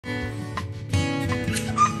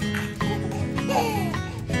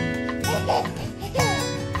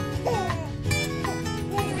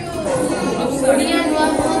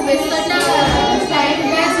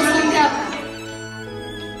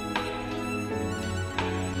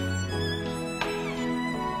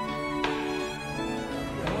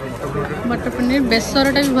मटर पनीर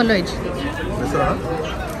बेसरटा भी भल है।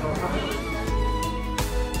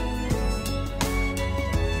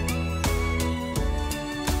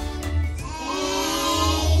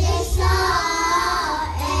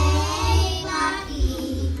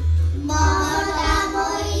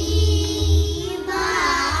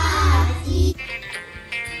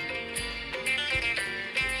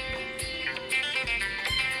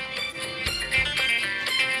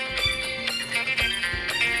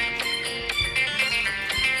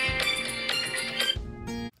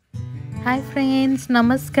 हाय फ्रेंड्स,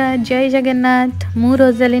 नमस्कार, जय जगन्नाथ। मु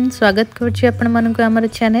रोजालिन स्वागत करछि आपण मानको हमर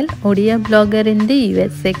चैनल ओडिया ब्लॉगर इन दी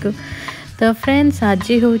यूएसए को। तो फ्रेंड्स,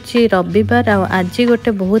 आज होछि रविवार आ आज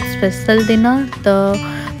गोटे बहुत स्पेशल दिन। तो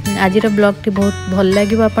आज ब्लॉग टी बहुत भल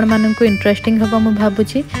लगे आपण मानको, इंटरेस्टिंग हम मु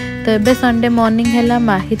भाबुछि। तो एबे संडे मॉर्निंग हैला,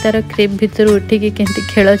 माही तार क्रिप भितर उठिकी केमती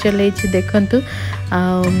खेल चलैछि देखंतु।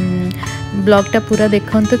 ब्लॉग टा पूरा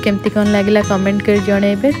देखंतु, केमती कोन लागिला कमेंट कर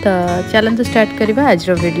जणेबे। तो चलंतु स्टार्ट करबा आज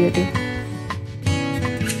रो वीडियो टी।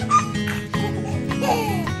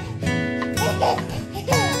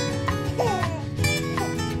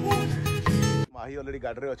 माही ऑलरेडी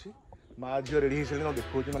गाड़ी रे अछि। मा झियो रेडी हे सेलिन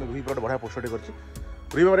देखौ छी, माने रुही पर बढ़िया पोस्टर करछि।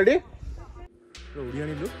 रुही मा ready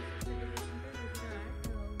ओडियानी look.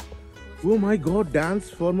 Oh my God, dance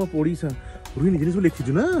form of Odisha. Ruhi निजे सब लिखि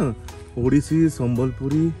छु ना, ओडिसी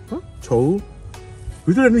संबलपुरी छौ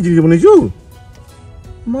रुही तो निजे बनै छु।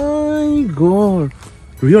 My God,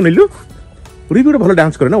 Ruhi ओनेलु। रुही भी भलो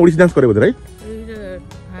डांस करे ना, ओडिसी डांस करे बोध राइट।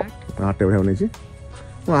 आर्ट बढ़िया बनै छी।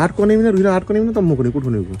 आर्ट कोने में ना, रुही आर्ट कोने में ना, तुम कोने कोठो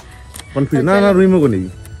नै कंफ्यूज ना रुही मो कोने।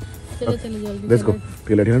 चलो चलो जल्दी लेट्स गो।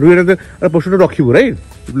 केला ठीक रुही रे पोस्टर रखिबो राइट।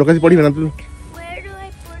 लोग आसी पढिबे ना तू।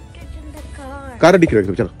 कार डिक रख।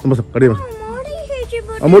 चलो तुम बस गाड़ी में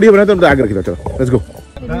मोड़ी बना तो आगे रख। चलो लेट्स गो।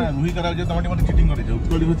 रुही करा जे तमटी मते चीटिंग करे जे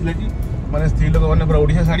उत्तोली होतिला कि माने स्त्री लोग माने पूरा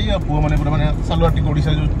ओडिशा साड़ी आ पुओ माने पूरा माने सलवार टी ओडिशा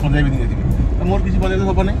जो पंजाबी दिन जाती। तो मोर किसी पंजाबी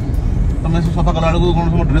सब नै तमे सफा कला को कोन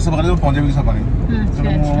सब ड्रेस सफा करे पंजाबी सफा नै। तो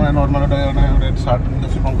मो नॉर्मल रेड शर्ट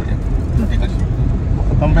से कौन करिया ठीक अछि।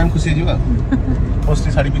 कम टाइम खुशी जीवा पोस्टी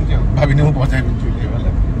साड़ी पिन के भाभी ने पंजाबी पिन चुले वाला।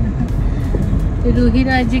 रुही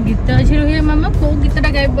राजी गीत अछि। रुही मामा को गीतटा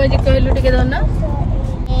गाइबो जे कहलु टिके दो ना।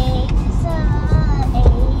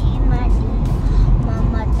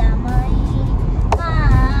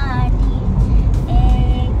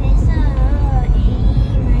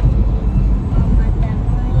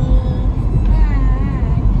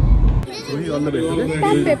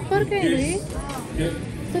 पेपर के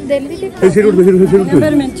तो दिल्ली के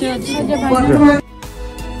पेपर में अच्छा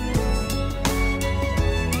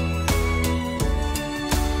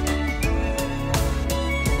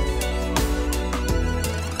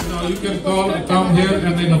You can come here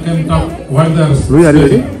and then you can talk while they are Ruhi, are you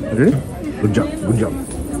ready? Ready? Good job, good job.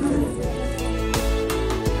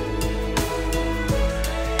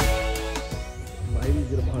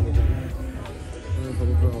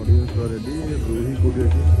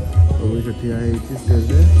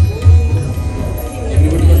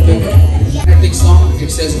 Song, it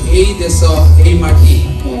says, "Hey Desa, hey Mati,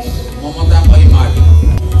 Mamata Mai Mati."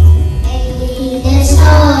 Hey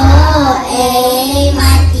Desa, hey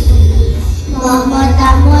Mati, Mamata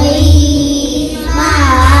Mai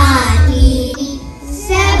Mati.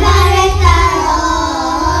 Sebare taro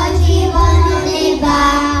jibono neba,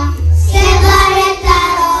 sebare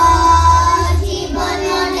taro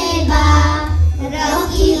jibono neba,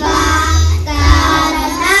 rokiba.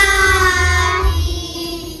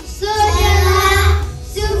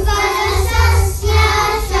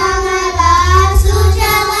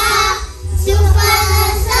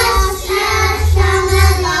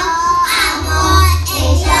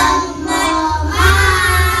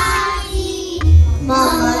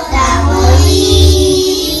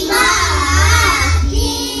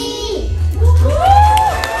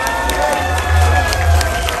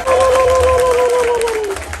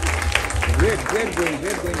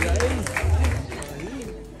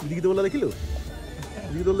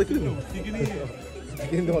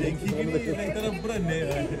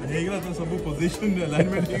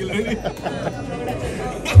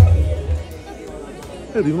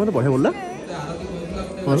 रिमन बढ़िया बोलला।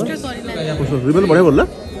 रिमन बढ़िया बोलला।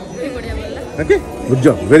 Okay, good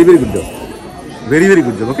job, very very good job, very very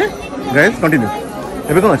good job. Okay guys, continue.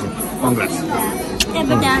 एबे कोन अछि? Congrats.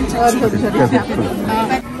 एबे dance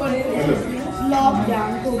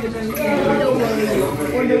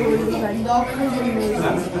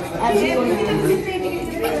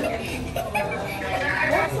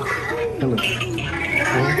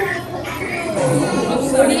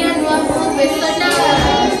Odia नुआ बेसटा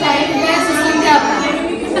side में सुसंगा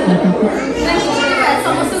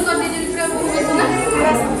समस्त कर दे पूरा बेसना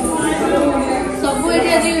सब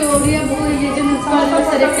एरिया जे ओडिया बहु ये जे मुस्कान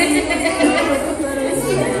सरे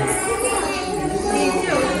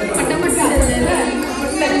फटाफट दे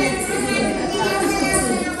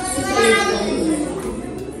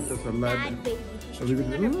ना अभी भी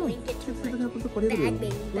नहीं तो करिए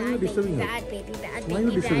डिस्टर्बिंग है व्हाई यू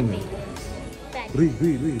डिस्टर्बिंग रुई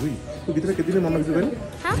तू कितना कितने मन रखियो भाई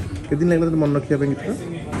हां कितने लगला तो मन रखिया पे कितना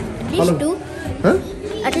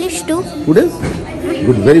at least 2 2 days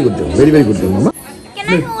good very good job very good job mama can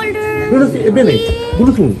I hold her no ebe nahi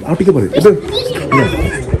बोलो सुन आ टिके परे ebe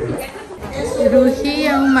रूही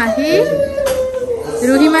और माही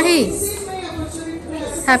रूही माही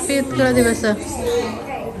हैप्पी उत्कल दिवस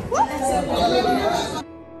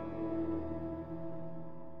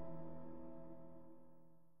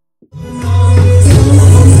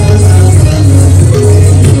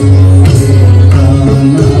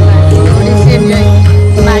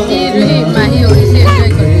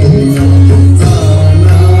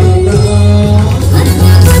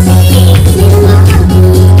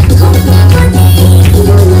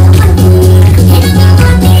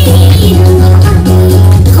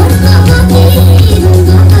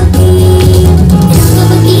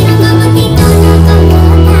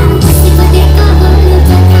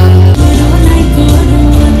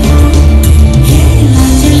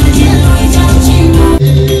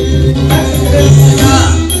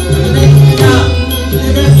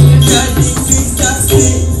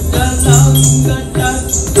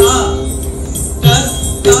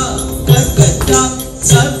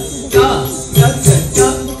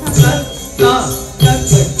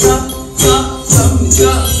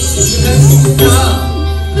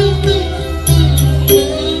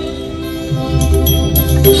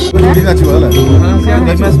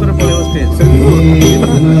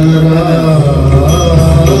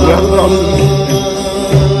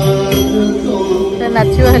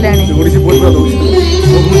नाचिव हेलाणी ओडिसी बोल रहा दो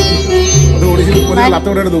ओडिसी बोल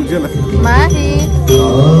लातो उड़ा दो चला माही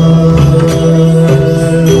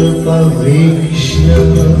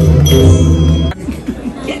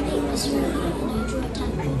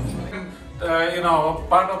you know,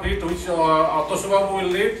 part of it which Atosubhabu will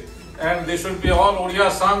lead, and they should be all Odia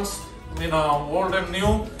songs, you know, old and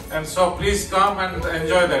new, and so please come and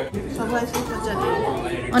enjoy that.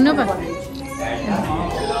 Anupa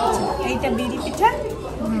এইটা বিড়ি পিঠা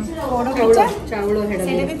পোড়ো পিঠা চাউড়ো হেডা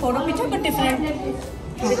সেটা भी পোড়ো পিঠা but different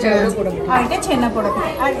চাউড়ো পোড়ো পিঠা আর এটা ছেনা পোড়ো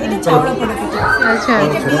পিঠা আর এটা চাউড়ো পোড়ো পিঠা আচ্ছা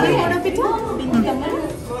এটা বিড়ি পোড়ো পিঠা বিড়ি কামড়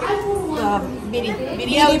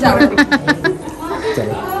বিড়ি আর চাউড়ো পিঠা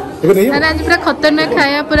अरे आज पूरा खतरनाक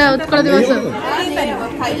खाया पूरा उत्कल दिवस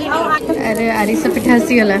अरे आरिसा पिठा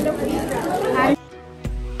आसी गला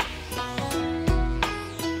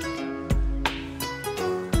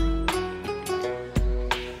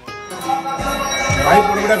भाई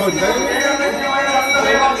पुडा खाऊ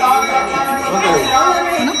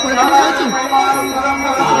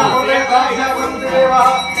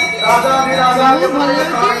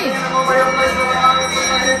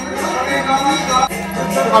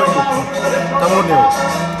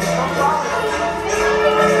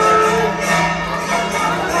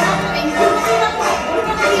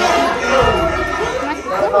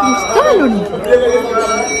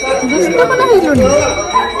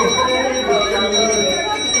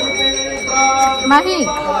माही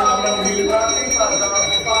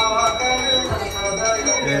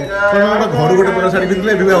घर गोटे पूरा शाड़ी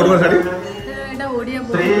पिंधले एबे और शाड़ी एटा ओडिया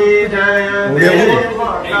ओडिया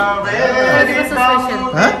दिवस स्पेशल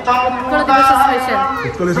हां दिवस स्पेशल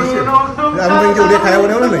स्पेशल हम के ओडिया खाया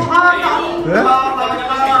बने वाला नहीं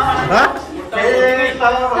हां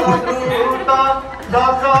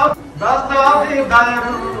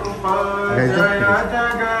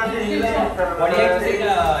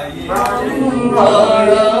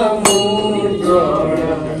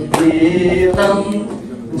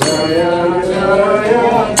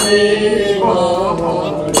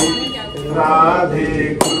राधे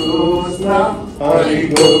कृष्ण हरि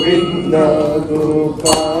गोविंद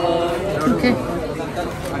गोपाल ओके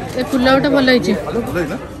ए पुलावटा भल होइछि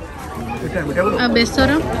आ बेसर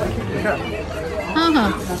हां हां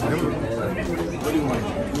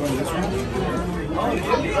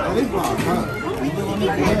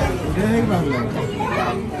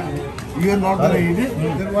You are not going to eat it,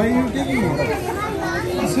 then why are you taking it?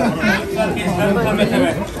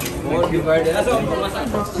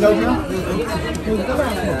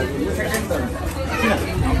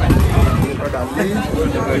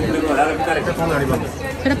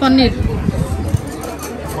 सेटा पनीर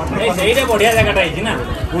ସେଇଟା ବଢିଆ ଜାଗାଟା ହେଇଛି ନା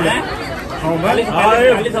ଖାଲି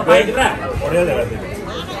ସଫା ହେଇଛି ପୁରା ବଢିଆ ଜାଗା।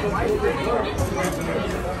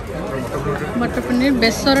 मटर पनीर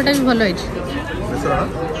बेसरटा भी भल होइछ।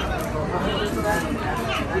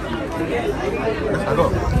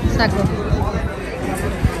 साग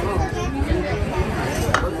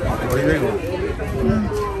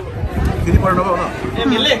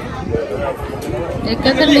एक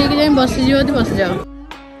लेके जाए बसी जीव बस जाओ।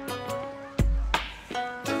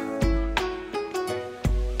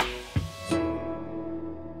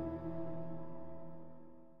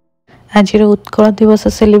 आज उत्कल दिवस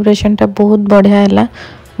सेलिब्रेशन टा बहुत बढ़िया है,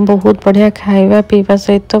 बहुत बढ़िया खाଇବା पीवा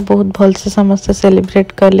सहित तो बहुत भल से समस्त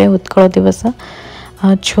सेलिब्रेट कले उत्कल दिवस।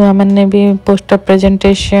 छुआ मैंने भी poster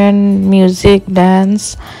presentation music dance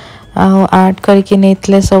art करके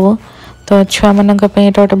नहीं सब, तो छुआ मान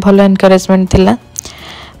गोटे भल एनकरेजमेंट थिला।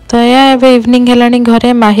 तो या एबे इवनिंग हेलानी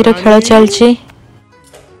घरे माहिर खेल चलची।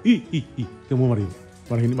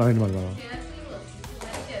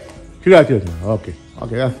 Okay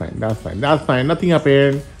okay that's fine nothing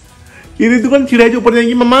happened। ini tuh kan Cira ऊपर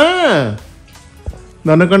जाएंगी मम्मा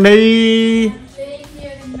नाना कंडई।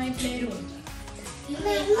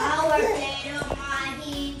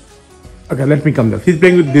 Okay, let me come there. She's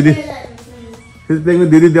playing with Didi. She's playing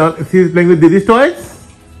with Didi. She's playing with Didi's toys.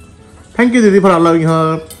 Thank you, Didi, for allowing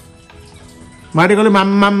her. Mari kali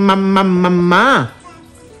mama mama mama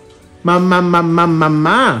mama mama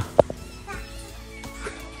mama.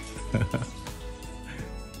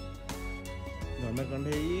 नाना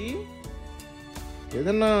कंडई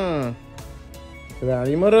ये ना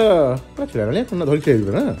रानी मर चिड़ा रानी धरी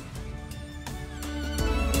ना